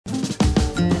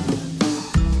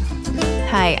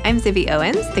Hi, I'm Zibby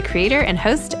Owens, the creator and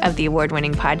host of the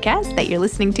award-winning podcast that you're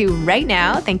listening to right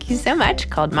now. Thank you so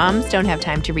much, called Moms Don't Have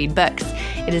Time to Read Books.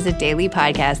 It is a daily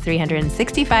podcast,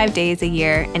 365 days a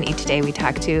year, and each day we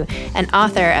talk to an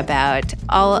author about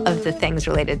all of the things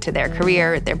related to their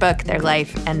career, their book, their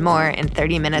life, and more in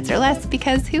 30 minutes or less,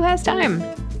 because who has time?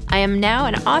 I am now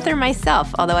an author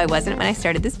myself, although I wasn't when I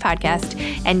started this podcast,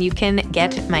 and you can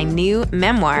get my new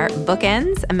memoir,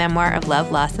 Bookends, a memoir of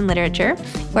love, loss, and literature,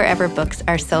 wherever books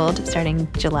are sold starting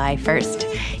July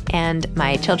 1st, and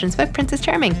my children's book, Princess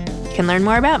Charming. You can learn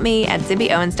more about me at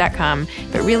zibbyowens.com,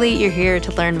 but really you're here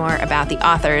to learn more about the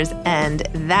authors, and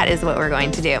that is what we're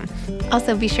going to do.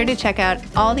 Also, be sure to check out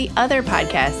all the other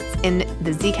podcasts in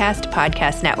the Zcast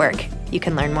Podcast Network. You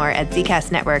can learn more at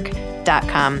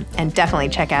zcastnetwork.com and definitely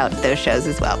check out those shows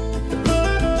as well.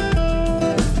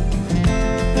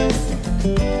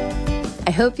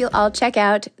 I hope you'll all check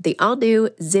out the all-new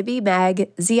Zibby Mag,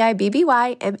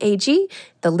 Z-I-B-B-Y-M-A-G,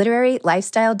 the literary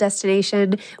lifestyle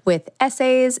destination with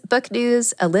essays, book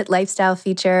news, a lit lifestyle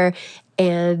feature,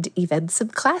 and even some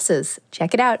classes.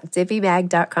 Check it out,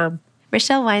 zibbymag.com.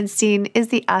 Rochelle Weinstein is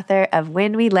the author of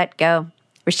When We Let Go.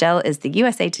 Rochelle is the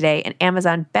USA Today and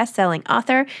Amazon best-selling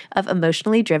author of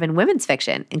emotionally driven women's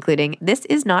fiction, including This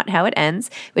Is Not How It Ends,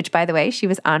 which, by the way, she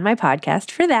was on my podcast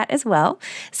for that as well,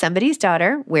 Somebody's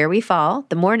Daughter, Where We Fall,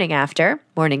 The Morning After,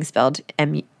 morning spelled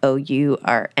M-O-U-R-N-I-N-G,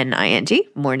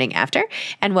 Morning After,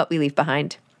 and What We Leave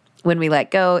Behind. When We Let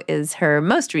Go is her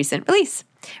most recent release.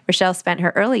 Rochelle spent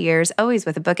her early years always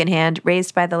with a book in hand,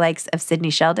 raised by the likes of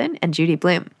Sidney Sheldon and Judy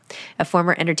Blume. A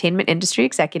former entertainment industry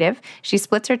executive, she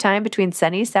splits her time between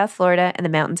sunny South Florida and the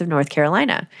mountains of North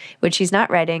Carolina. When she's not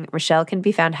writing, Rochelle can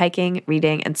be found hiking,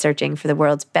 reading, and searching for the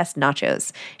world's best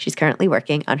nachos. She's currently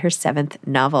working on her 7th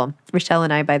novel. Rochelle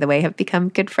and I, by the way, have become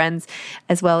good friends,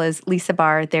 as well as Lisa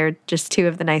Barr. They're just two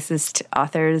of the nicest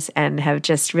authors and have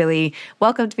just really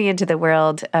welcomed me into the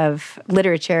world of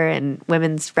literature and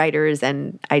women's writers,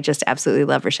 and I just absolutely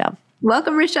love Rochelle.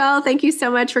 Welcome, Rochelle. Thank you so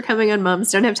much for coming on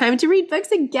Moms Don't Have Time to Read Books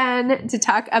again to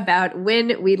talk about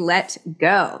When We Let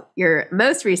Go, your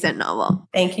most recent novel.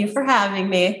 Thank you for having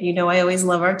me. You know I always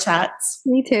love our chats.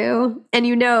 Me too. And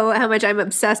you know how much I'm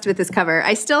obsessed with this cover.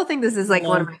 I still think this is like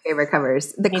one of my favorite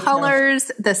covers. The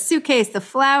colors, the suitcase, the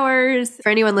flowers. For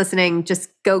anyone listening,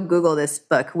 just go Google this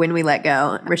book, When We Let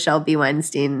Go, Rochelle B.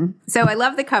 Weinstein. So I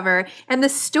love the cover. And the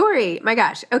story, my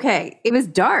gosh, okay, it was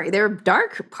dark. There were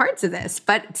dark parts of this,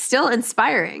 but still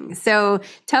inspiring. So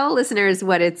tell listeners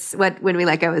what When We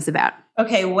Let Go is about.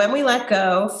 Okay, When We Let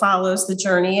Go follows the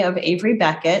journey of Avery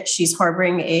Beckett. She's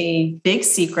harboring a big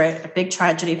secret, a big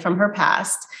tragedy from her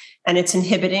past, and it's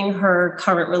inhibiting her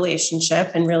current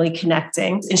relationship and really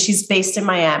connecting. And she's based in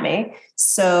Miami.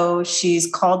 So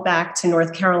she's called back to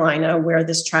North Carolina, where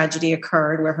this tragedy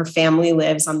occurred, where her family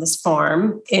lives on this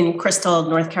farm in Crystal,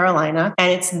 North Carolina.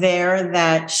 And it's there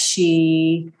that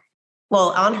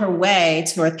on her way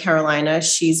to North Carolina,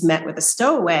 she's met with a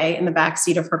stowaway in the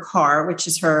backseat of her car, which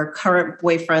is her current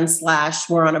boyfriend /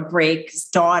 we're on a break's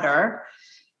daughter.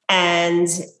 And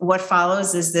what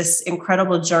follows is this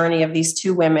incredible journey of these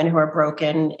two women who are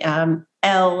broken.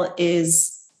 Elle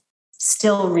is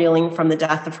still reeling from the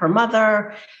death of her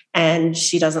mother, and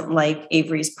she doesn't like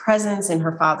Avery's presence in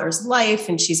her father's life,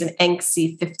 and she's an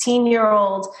angsty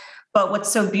 15-year-old. But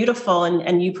what's so beautiful,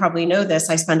 and you probably know this,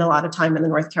 I spend a lot of time in the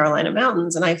North Carolina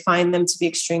mountains, and I find them to be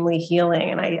extremely healing.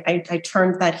 And I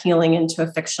turned that healing into a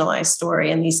fictionalized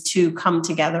story, and these two come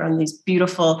together on these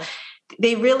beautiful,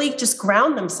 they really just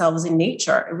ground themselves in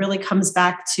nature. It really comes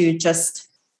back to just,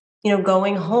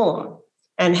 going home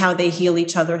and how they heal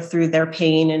each other through their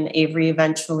pain. And Avery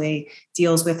eventually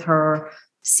deals with her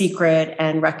secret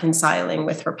and reconciling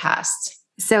with her past.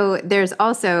 So there's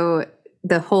also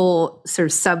the whole sort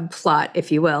of subplot,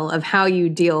 if you will, of how you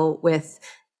deal with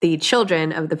the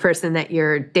children of the person that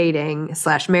you're dating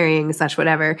 / marrying /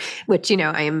 whatever, which,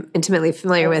 I am intimately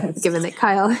familiar with, given that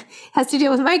Kyle has to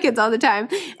deal with my kids all the time.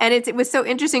 And it was so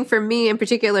interesting for me in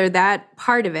particular, that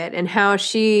part of it, and how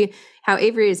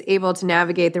Avery is able to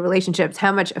navigate the relationships,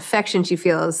 how much affection she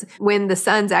feels when the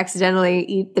sons accidentally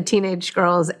eat the teenage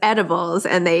girl's edibles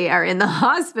and they are in the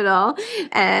hospital.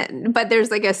 But there's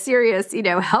like a serious,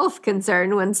 health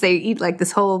concern once they eat like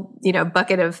this whole,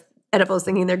 bucket of edibles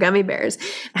thinking they're gummy bears.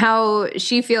 How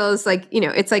she feels like,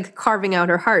 it's like carving out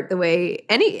her heart the way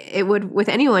it would with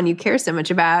anyone you care so much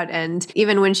about. And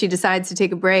even when she decides to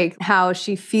take a break, how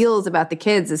she feels about the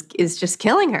kids is just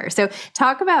killing her. So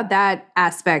talk about that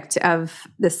aspect of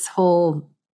this whole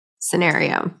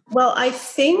scenario. Well, I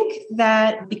think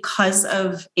that because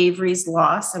of Avery's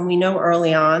loss, and we know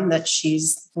early on that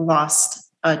she's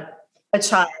lost a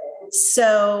child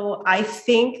so I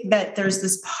think that there's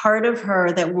this part of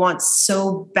her that wants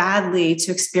so badly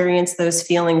to experience those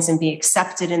feelings and be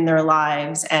accepted in their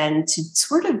lives and to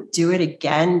sort of do it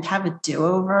again, have a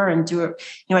do-over and do it.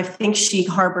 I think she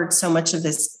harbored so much of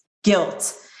this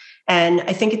guilt. And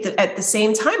I think at the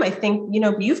same time, I think,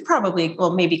 you've probably,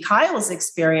 well, maybe Kyle has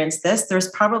experienced this. There's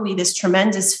probably this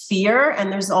tremendous fear, and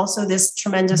there's also this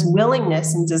tremendous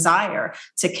willingness and desire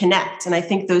to connect. And I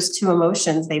think those two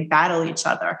emotions, they battle each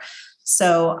other.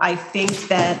 So I think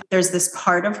that there's this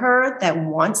part of her that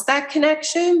wants that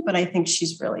connection, but I think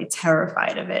she's really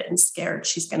terrified of it and scared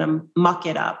she's going to muck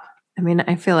it up. I mean,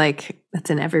 I feel like that's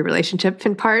in every relationship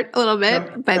in part a little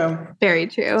bit, but very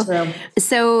true.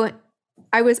 So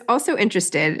I was also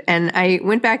interested, and I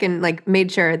went back and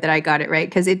made sure that I got it right,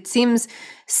 because it seems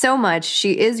so much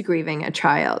she is grieving a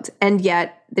child, and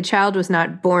yet the child was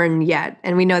not born yet.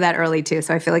 And we know that early too.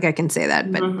 So I feel like I can say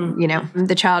that, but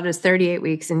the child is 38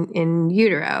 weeks in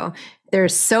utero.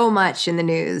 There's so much in the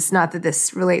news, not that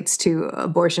this relates to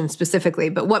abortion specifically,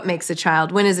 but what makes a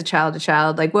child? When is a child a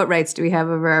child? What rights do we have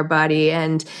over our body?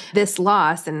 And this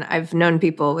loss, and I've known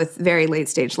people with very late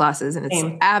stage losses, and it's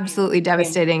absolutely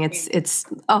devastating. It's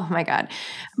oh my God.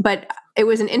 But it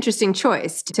was an interesting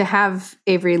choice to have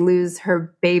Avery lose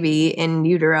her baby in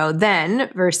utero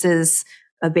then versus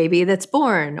a baby that's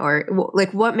born, or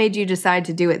what made you decide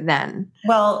to do it then?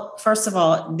 Well, first of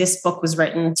all, this book was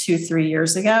written 2-3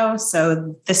 years ago.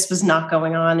 So this was not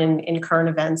going on in current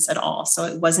events at all. So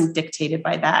it wasn't dictated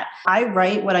by that. I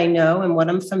write what I know and what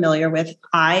I'm familiar with.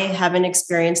 I haven't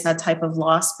experienced that type of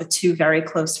loss, but two very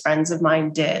close friends of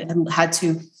mine did and had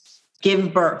to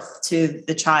give birth to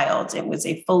the child. It was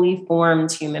a fully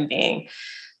formed human being.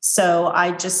 So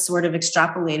I just sort of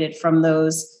extrapolated from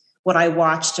those, what I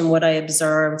watched and what I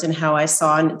observed and how I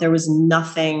saw, and there was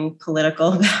nothing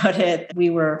political about it.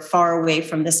 We were far away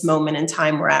from this moment in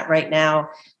time we're at right now.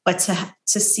 But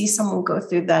to see someone go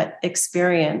through that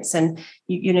experience, and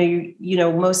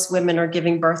most women are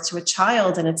giving birth to a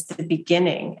child, and it's the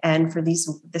beginning. And for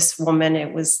this woman,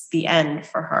 it was the end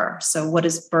for her. So what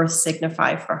does birth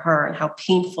signify for her, and how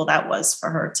painful that was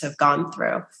for her to have gone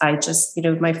through? I just,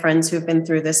 my friends who have been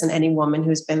through this, and any woman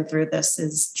who's been through this,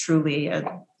 is truly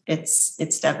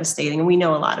it's devastating. And we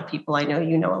know a lot of people. I know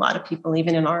you know a lot of people,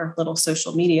 even in our little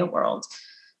social media world,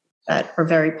 that are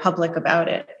very public about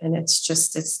it. And it's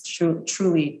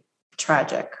truly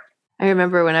tragic. I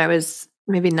remember when I was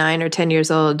maybe 9 or 10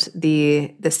 years old,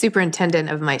 the superintendent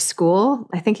of my school,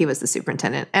 I think he was the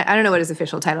superintendent. I don't know what his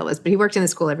official title was, but he worked in the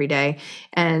school every day,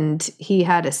 and he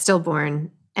had a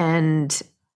stillborn, and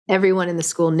everyone in the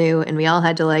school knew, and we all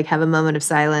had to have a moment of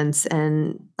silence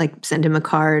and send him a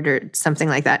card or something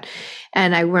like that.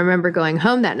 And I remember going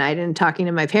home that night and talking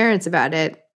to my parents about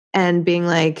it and being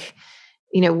like,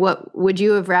 what would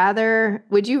you rather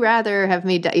have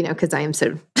me die? Because I am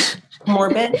so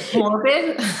morbid,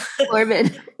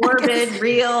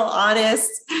 real,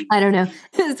 honest. I don't know.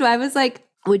 So I was like,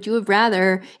 would you have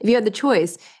rather, if you had the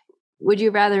choice, would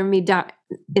you rather me die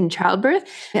in childbirth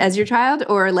as your child,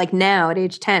 or now at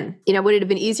age 10? Would it have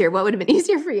been easier? What would have been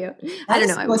easier for you? I don't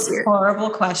know. That was a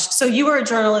horrible question. So you were a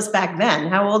journalist back then.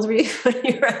 How old were you when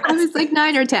you were asking? I was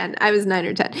 9 or 10. I was 9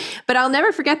 or 10. But I'll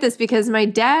never forget this, because my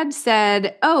dad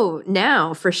said, "Oh,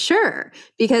 now for sure,"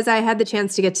 because I had the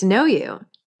chance to get to know you.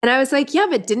 And I was like, yeah,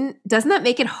 but doesn't that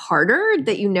make it harder that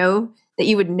that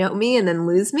you would know me and then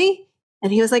lose me?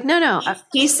 And he was like, no.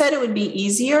 He said it would be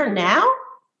easier now?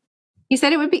 He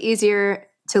said it would be easier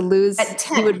to lose.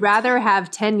 He would rather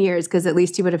have 10 years, because at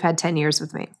least he would have had 10 years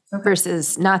with me,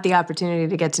 versus not the opportunity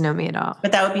to get to know me at all.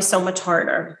 But that would be so much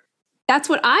harder. That's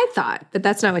what I thought, but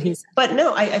that's not what he said. But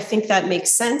no, I think that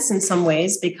makes sense in some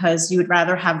ways, because you would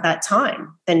rather have that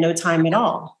time than no time at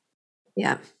all.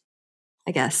 Yeah,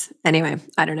 I guess. Anyway,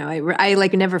 I don't know. I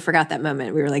never forgot that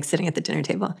moment. We were sitting at the dinner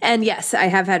table. And yes, I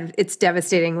have had, it's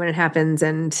devastating when it happens,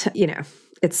 and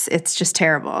it's just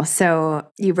terrible. So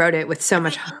you wrote it with so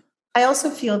much. I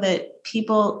also feel that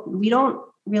we don't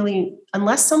really,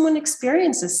 unless someone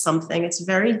experiences something, it's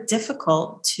very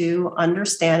difficult to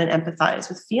understand and empathize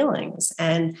with feelings.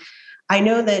 And I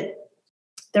know that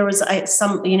there was I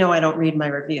don't read my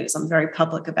reviews. I'm very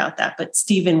public about that, but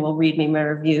Stephen will read me my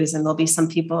reviews, and there'll be some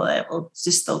people that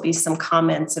there'll be some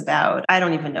comments about, I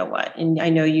don't even know what. And I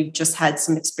know you've just had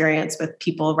some experience with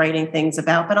people writing things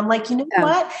about, but I'm like,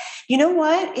 what? You know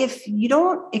what? If you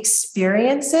don't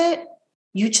experience it,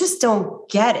 you just don't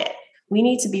get it. We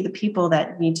need to be the people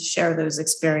that need to share those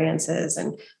experiences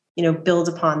and, build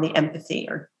upon the empathy,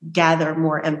 or gather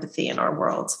more empathy in our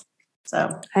world.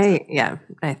 So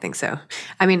I think so.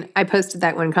 I mean, I posted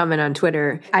that one comment on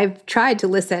Twitter. I've tried to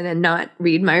listen and not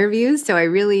read my reviews. So I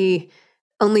really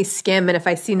only skim. And if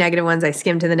I see negative ones, I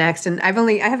skim to the next. And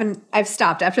I've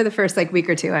stopped after the first like week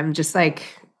or two. I'm just like,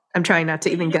 I'm trying not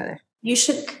to even go there. You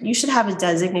should have a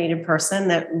designated person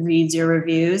that reads your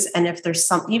reviews. And if there's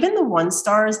even the 1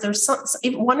 stars, there's some,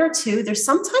 1 or 2, there's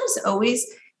sometimes always,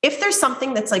 if there's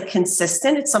something that's like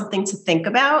consistent, it's something to think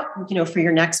about, for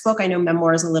your next book. I know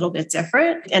memoir is a little bit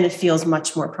different and it feels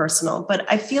much more personal, but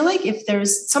I feel like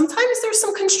sometimes there's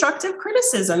some constructive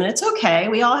criticism and it's okay.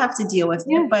 We all have to deal with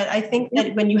it. But I think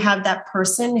that when you have that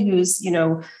person who's,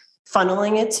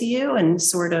 funneling it to you and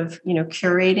sort of,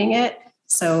 curating it,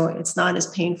 so it's not as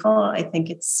painful. I think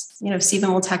it's,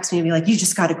 Stephen will text me and be like, you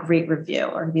just got a great review,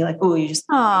 or be like, oh, you just,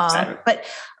 but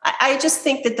I just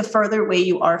think that the further away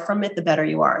you are from it, the better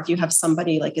you are. If you have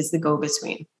somebody like as the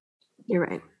go-between. You're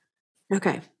right.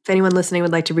 Okay. If anyone listening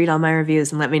would like to read all my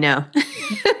reviews and let me know.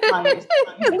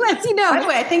 Let you know. By the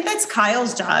way, I think that's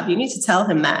Kyle's job. You need to tell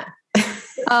him that.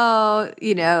 Oh,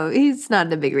 he's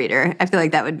not a big reader. I feel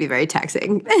like that would be very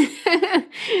taxing.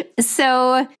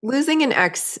 So losing an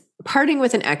ex, parting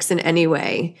with an ex in any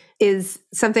way is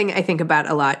something I think about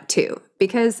a lot too,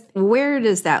 because where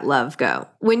does that love go?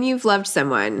 When you've loved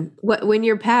someone, when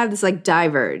your paths like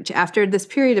diverge after this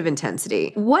period of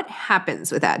intensity, what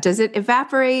happens with that? Does it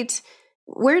evaporate?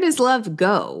 Where does love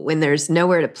go when there's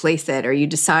nowhere to place it, or you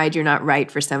decide you're not right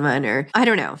for someone, or I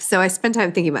don't know. So I spend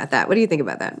time thinking about that. What do you think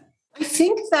about that? I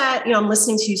think that, I'm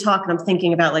listening to you talk and I'm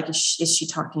thinking about like, is she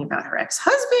talking about her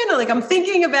ex-husband? Or like, I'm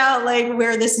thinking about like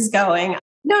where this is going.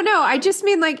 No, I just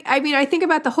mean I think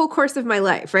about the whole course of my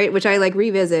life, right? Which I like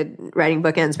revisit writing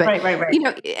bookends, but right.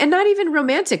 And not even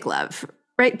romantic love,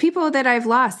 right? People that I've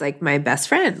lost, like my best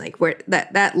friend, like where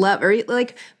that love, or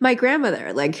like my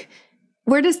grandmother, like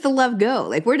where does the love go?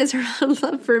 Like, where does her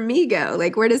love for me go?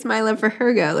 Like, where does my love for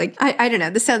her go? Like, I don't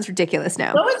know. This sounds ridiculous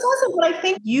now. No, it doesn't. But I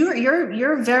think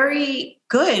you're very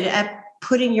good at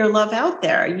putting your love out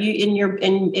there. You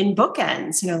in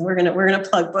bookends. We're gonna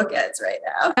plug bookends right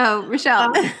now. Oh,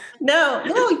 Rochelle.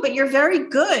 No, but you're very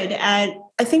good at.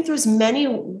 I think there's many,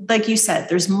 like you said,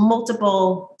 there's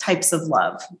multiple types of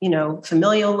love.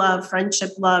 Familial love,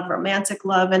 friendship love, romantic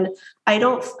love, and I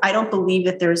don't believe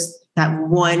that there's that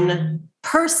one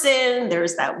person,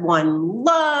 there's that one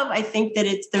love. I think that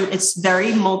it's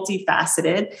very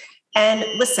multifaceted. And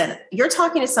listen, you're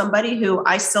talking to somebody who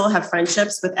I still have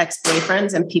friendships with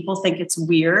ex-boyfriends and people think it's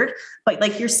weird. But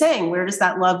like you're saying, where does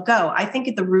that love go? I think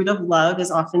at the root of love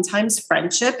is oftentimes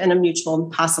friendship and a mutual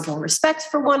and possible respect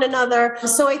for one another.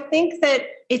 So I think that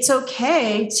it's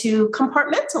okay to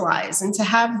compartmentalize and to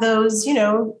have those,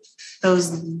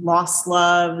 those lost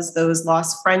loves, those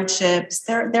lost friendships.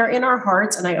 They're in our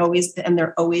hearts, and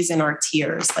they're always in our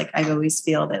tears. Like I always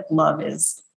feel that love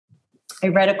is. I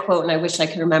read a quote, and I wish I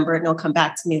could remember it, and it'll come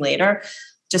back to me later,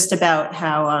 just about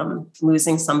how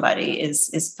losing somebody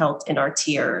is felt in our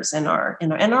tears and our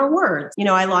words.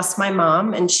 I lost my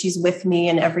mom, and she's with me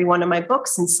in every one of my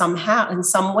books, and somehow, in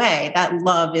some way, that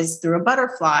love is through a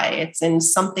butterfly. It's in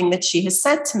something that she has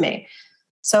said to me.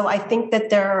 So I think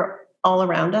that they're all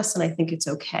around us, and I think it's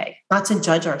okay not to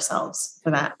judge ourselves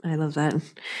for that. I love that.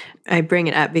 I bring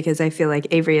it up because I feel like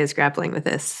Avery is grappling with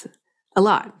this a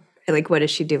lot. Like, what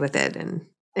does she do with it? And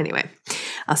anyway,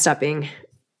 I'll stop being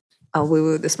all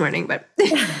woo-woo this morning, but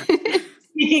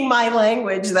speaking my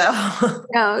language though.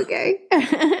 Oh, okay.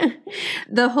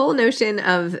 The whole notion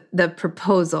of the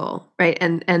proposal, right?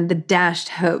 And the dashed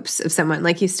hopes of someone,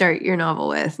 like you start your novel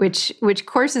with, which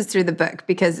courses through the book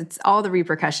because it's all the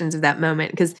repercussions of that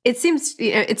moment. Because it seems,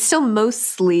 it's still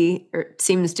mostly, or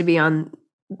seems to be on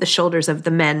the shoulders of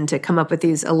the men to come up with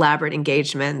these elaborate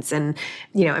engagements. And,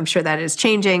 I'm sure that is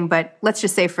changing, but let's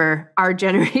just say for our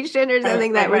generation or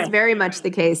something, that was very much the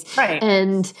case. Right.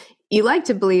 And you like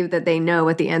to believe that they know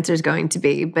what the answer is going to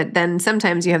be, but then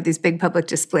sometimes you have these big public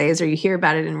displays or you hear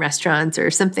about it in restaurants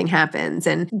or something happens.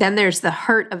 And then there's the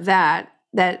hurt of that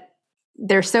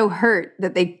they're so hurt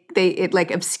that it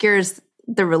like obscures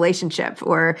the relationship.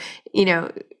 Or,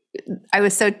 I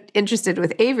was so interested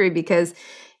with Avery because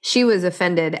she was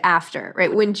offended after,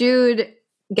 right? When Jude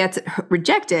gets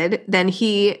rejected, then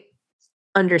he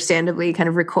understandably kind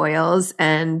of recoils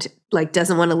and like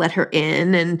doesn't want to let her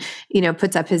in and,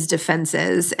 puts up his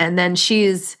defenses. And then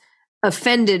she's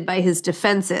offended by his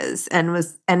defenses and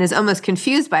is almost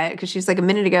confused by it because she's like, a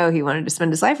minute ago, he wanted to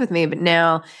spend his life with me, but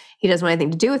now he doesn't want anything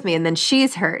to do with me. And then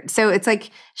she's hurt. So it's like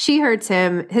she hurts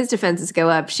him, his defenses go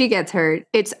up, she gets hurt.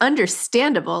 It's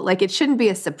understandable. Like it shouldn't be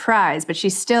a surprise, but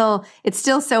it's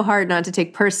still so hard not to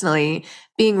take personally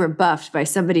being rebuffed by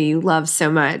somebody you love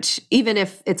so much, even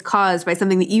if it's caused by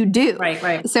something that you do.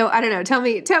 Right. So I don't know. Tell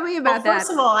me about that.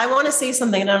 First of all, I want to say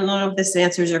something, and I don't know if this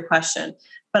answers your question,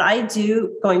 but I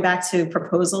do, going back to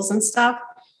proposals and stuff,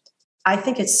 I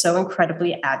think it's so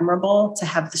incredibly admirable to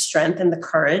have the strength and the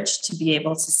courage to be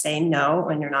able to say no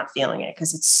when you're not feeling it,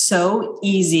 because it's so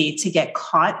easy to get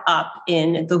caught up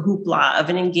in the hoopla of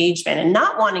an engagement and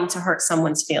not wanting to hurt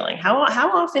someone's feeling. How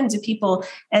often do people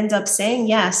end up saying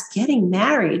yes, getting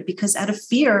married, because out of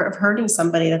fear of hurting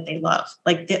somebody that they love,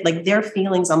 like their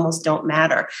feelings almost don't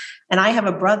matter. And I have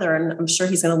a brother, and I'm sure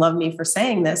he's going to love me for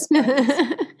saying this,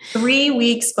 3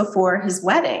 weeks before his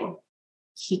wedding,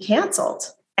 he canceled.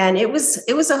 And it was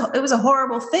a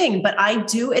horrible thing, but I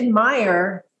do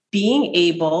admire being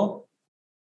able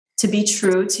to be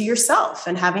true to yourself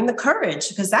and having the courage,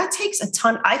 because that takes a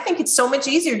ton. I think it's so much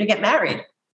easier to get married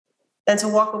than to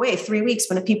walk away 3 weeks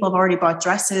when people have already bought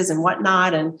dresses and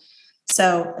whatnot. And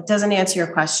so it doesn't answer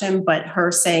your question, but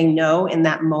her saying no in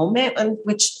that moment,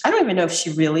 which I don't even know if she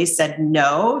really said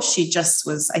no. She just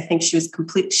was, I think she was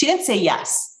complete. She didn't say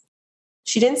yes.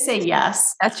 She didn't say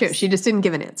yes. That's true. She just didn't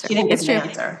give an answer. She didn't give an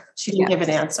answer. She didn't give an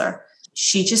answer.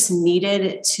 She just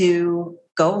needed to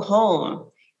go home,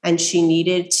 and she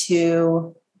needed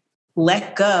to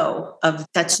let go of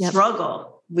that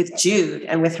struggle with Jude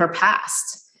and with her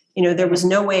past. There was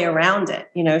no way around it.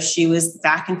 She was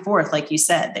back and forth, like you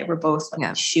said. They were both,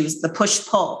 she was the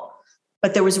push-pull,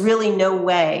 but there was really no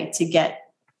way to get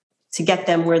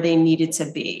them where they needed to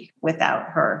be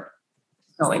without her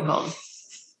going home.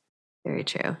 Very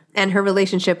true. And her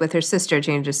relationship with her sister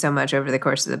changes so much over the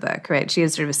course of the book, right? She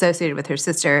is sort of associated with her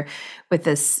sister with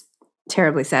this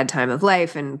terribly sad time of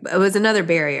life. And it was another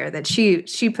barrier that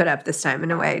she put up this time in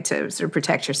a way to sort of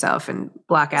protect herself and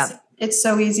block out. It's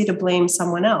so easy to blame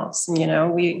someone else.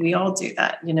 And, we all do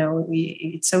that.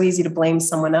 It's so easy to blame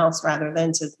someone else rather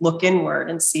than to look inward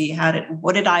and see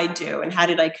what did I do? And how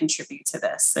did I contribute to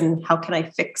this? And how can I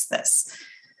fix this?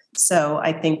 So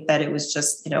I think that it was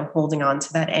just, holding on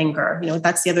to that anger.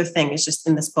 That's the other thing, is just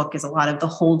in this book is a lot of the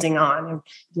holding on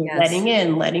and letting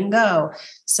in, letting go.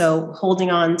 So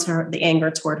holding on to the anger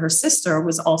toward her sister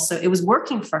was also, it was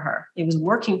working for her. It was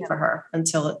working for her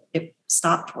until it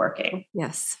stopped working.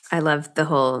 Yes. I love the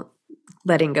whole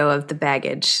letting go of the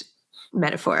baggage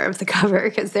metaphor of the cover,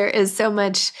 because there is so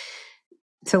much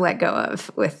to let go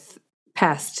of with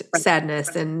past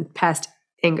sadness and past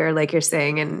anger, like you're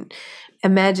saying. And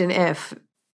imagine if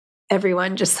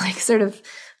everyone just sort of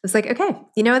was like, okay,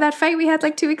 that fight we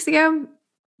had 2 weeks ago,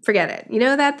 forget it.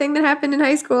 That thing that happened in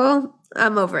high school,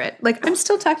 I'm over it. I'm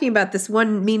still talking about this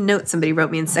one mean note somebody wrote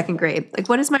me in second grade.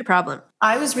 What is my problem?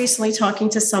 I was recently talking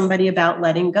to somebody about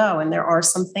letting go, and there are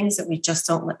some things that we just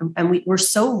don't let, and we're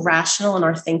so rational in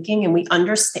our thinking, and we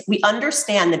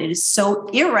understand that it is so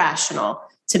irrational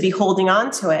to be holding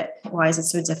on to it. Why is it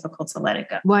so difficult to let it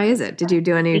go? Why is it? Did you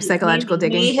do any psychological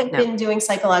digging? We have been doing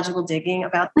psychological digging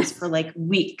about this for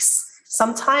weeks.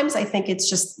 Sometimes I think it's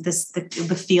just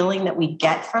the feeling that we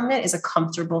get from it is a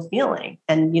comfortable feeling.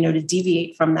 And, to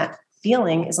deviate from that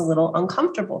feeling is a little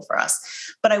uncomfortable for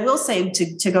us. But I will say,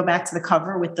 to go back to the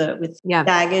cover with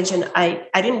baggage, and I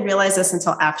didn't realize this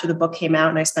until after the book came out,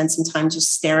 and I spent some time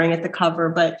just staring at the cover.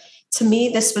 But to me,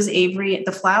 this was Avery.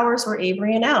 The flowers were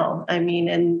Avery and Elle.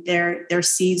 And their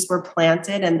seeds were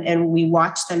planted, and we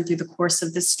watched them through the course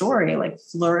of this story,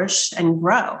 flourish and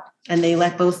grow. And they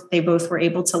both were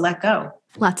able to let go.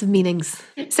 Lots of meanings.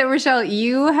 So, Rochelle,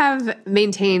 you have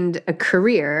maintained a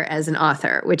career as an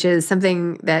author, which is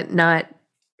something that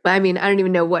I don't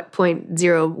even know what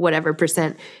 0.0 whatever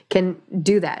 % can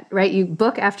do that, right? You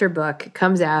book after book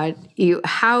comes out.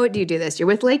 How do you do this? You're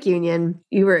with Lake Union.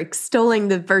 You were extolling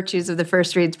the virtues of the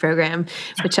First Reads program,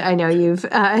 which I know you've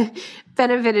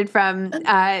benefited from.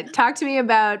 Talk to me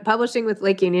about publishing with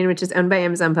Lake Union, which is owned by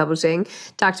Amazon Publishing.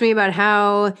 Talk to me about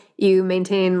how you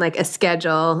maintain a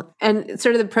schedule and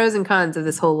sort of the pros and cons of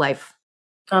this whole life.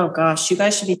 Oh gosh, you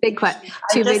guys should be big questions.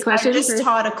 I just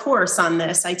taught a course on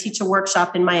this. I teach a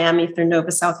workshop in Miami through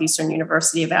Nova Southeastern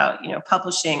University about,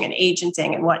 publishing and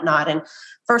agenting and whatnot. And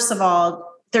first of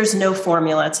all, there's no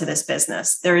formula to this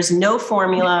business. There is no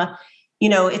formula.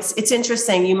 It's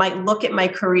interesting. You might look at my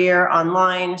career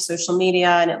online, social media,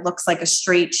 and it looks like a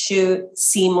straight shoot,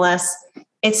 seamless.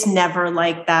 It's never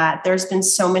like that. There's been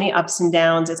so many ups and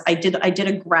downs. I did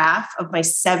a graph of my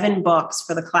 7 books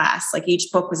for the class.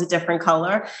 Each book was a different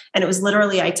color. And it was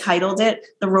literally, I titled it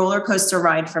The Roller Coaster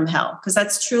Ride from Hell, because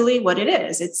that's truly what it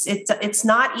is. It's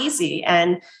not easy.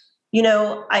 And,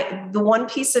 the one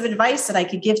piece of advice that I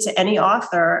could give to any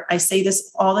author, I say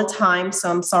this all the time, so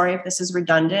I'm sorry if this is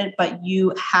redundant, but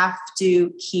you have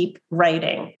to keep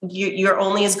writing. You're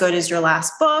only as good as your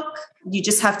last book. You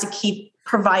just have to keep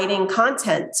providing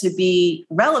content to be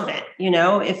relevant.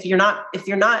 If you're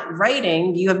not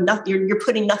writing, you have nothing, you're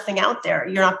putting nothing out there.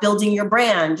 You're not building your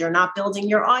brand. You're not building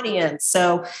your audience.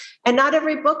 So, and not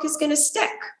every book is going to stick.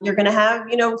 You're going to have,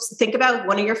 think about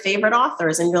one of your favorite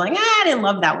authors and you're like, I didn't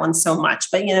love that one so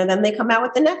much, but then they come out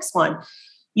with the next one.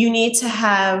 You need to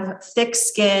have thick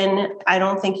skin. I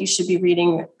don't think you should be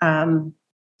reading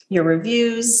your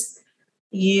reviews.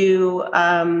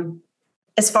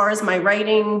 As far as my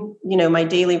writing, my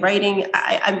daily writing,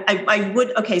 I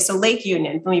would, okay, so Lake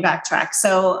Union, let me backtrack.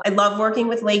 So I love working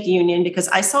with Lake Union because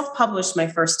I self-published my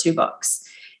first 2 books.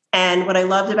 And what I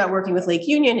loved about working with Lake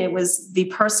Union, it was the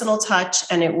personal touch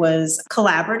and it was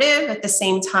collaborative. At the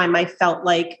same time, I felt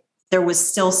like there was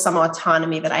still some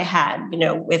autonomy that I had,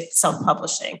 with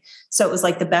self-publishing. So it was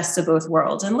like the best of both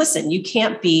worlds. And listen, you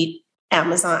can't beat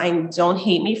Amazon. Don't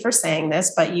hate me for saying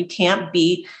this, but you can't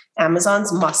beat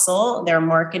Amazon's muscle, their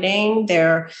marketing,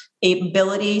 their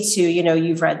ability to,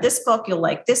 you've read this book, you'll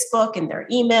like this book, and their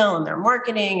email and their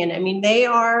marketing. And I mean, they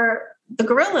are the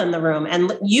gorilla in the room.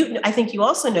 And I think you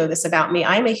also know this about me.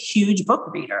 I'm a huge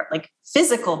book reader, like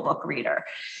physical book reader.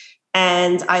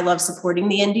 And I love supporting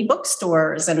the indie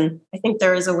bookstores. And I think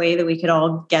there is a way that we could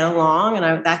all get along.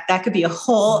 And that could be a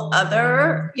whole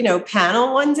other,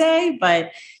 panel one day.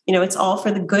 But, it's all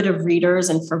for the good of readers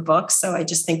and for books. So I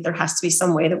just think there has to be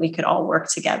some way that we could all work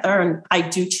together. And I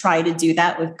do try to do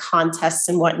that with contests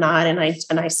and whatnot. And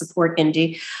I support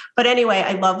indie. But anyway,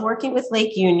 I love working with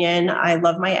Lake Union. I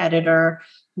love my editor.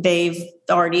 They've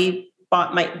already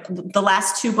bought the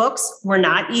last 2 books were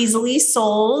not easily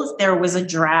sold. There was a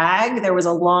drag. There was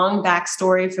a long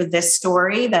backstory for this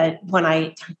story that when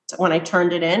I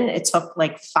turned it in, it took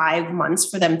like 5 months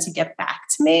for them to get back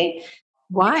to me.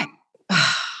 Why?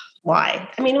 Why?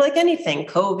 I mean, like anything,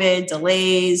 COVID,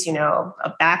 delays,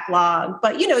 a backlog.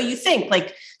 But, you think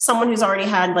like someone who's already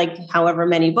had like however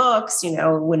many books, it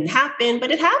wouldn't happen,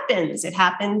 but it happens. It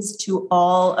happens to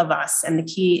all of us. And the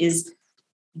key is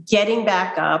getting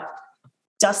back up,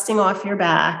 dusting off your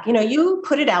back, you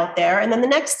put it out there. And then the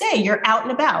next day you're out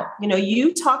and about,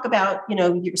 you talk about,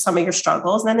 some of your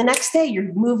struggles. And then the next day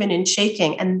you're moving and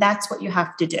shaking. And that's what you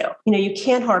have to do. You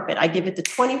can't harp it. I give it the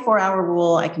 24-hour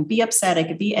rule. I can be upset. I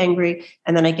could be angry.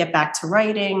 And then I get back to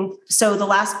writing. So the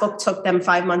last book took them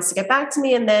 5 months to get back to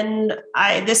me. And then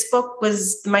this book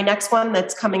was my next one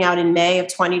that's coming out in May of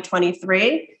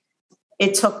 2023.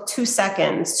 It took 2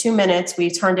 seconds, 2 minutes. We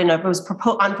turned in it was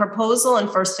on proposal and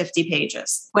first 50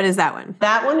 pages. What is that one?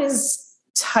 That one is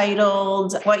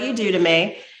titled What You Do to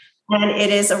Me. And it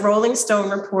is a Rolling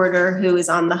Stone reporter who is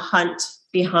on the hunt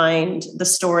behind the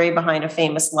story behind a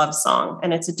famous love song.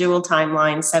 And it's a dual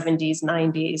timeline, 70s,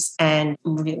 90s. And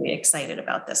I'm really excited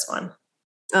about this one.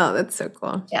 Oh, that's so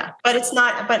cool. Yeah. But it's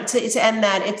not, but to end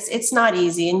that, it's not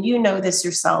easy. And you know this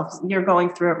yourself. You're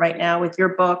going through it right now with your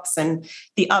books and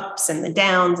the ups and the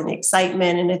downs and the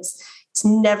excitement. And it's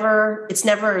never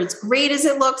as great as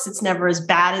it looks. It's never as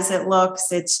bad as it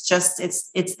looks. It's just,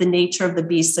 it's the nature of the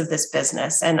beast of this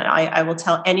business. And I will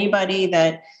tell anybody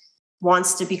that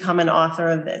wants to become an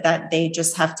author that they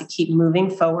just have to keep moving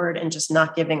forward and just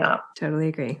not giving up. Totally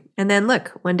agree. And then look,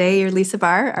 one day you're Lisa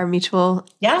Barr, our mutual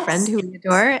friend who we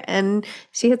adore, and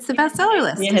she hits the bestseller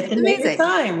list. You hit the New York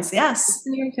Times. Yes. The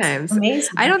New York Times.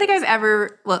 Amazing. I don't think I've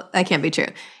ever, well, that can't be true.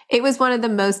 It was one of the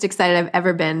most excited I've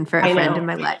ever been for a friend in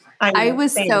my life. I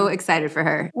was so excited for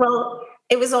her. Well,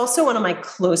 it was also one of my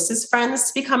closest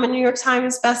friends to become a New York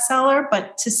Times bestseller,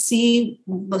 but to see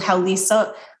how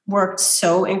Lisa worked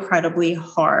so incredibly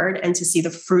hard and to see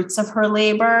the fruits of her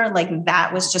labor, like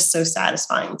that was just so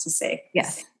satisfying to see.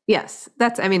 Yes. Yes.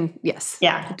 Yes.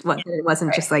 Yeah. It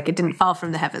wasn't just like, it didn't fall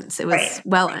from the heavens. It was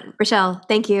well earned. Rochelle,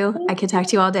 thank you. I could talk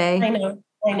to you all day. I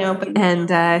know.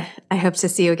 And I hope to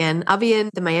see you again. I'll be in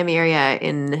the Miami area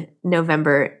in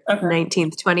November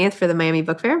 19th, 20th for the Miami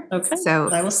Book Fair. Okay. So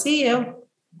I will see you.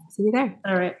 See you there.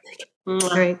 All right. All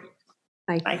right.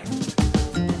 Bye. Bye.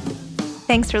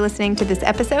 Thanks for listening to this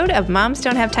episode of Moms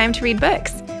Don't Have Time to Read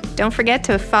Books. Don't forget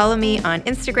to follow me on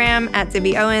Instagram at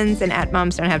Zibby Owens and at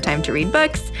Moms Don't Have Time to Read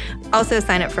Books. Also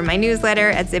sign up for my newsletter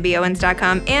at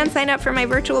zibbyowens.com and sign up for my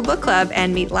virtual book club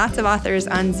and meet lots of authors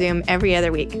on Zoom every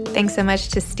other week. Thanks so much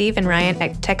to Steve and Ryan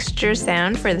at Texture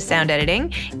Sound for the sound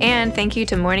editing. And thank you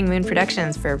to Morning Moon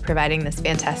Productions for providing this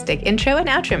fantastic intro and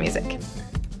outro music.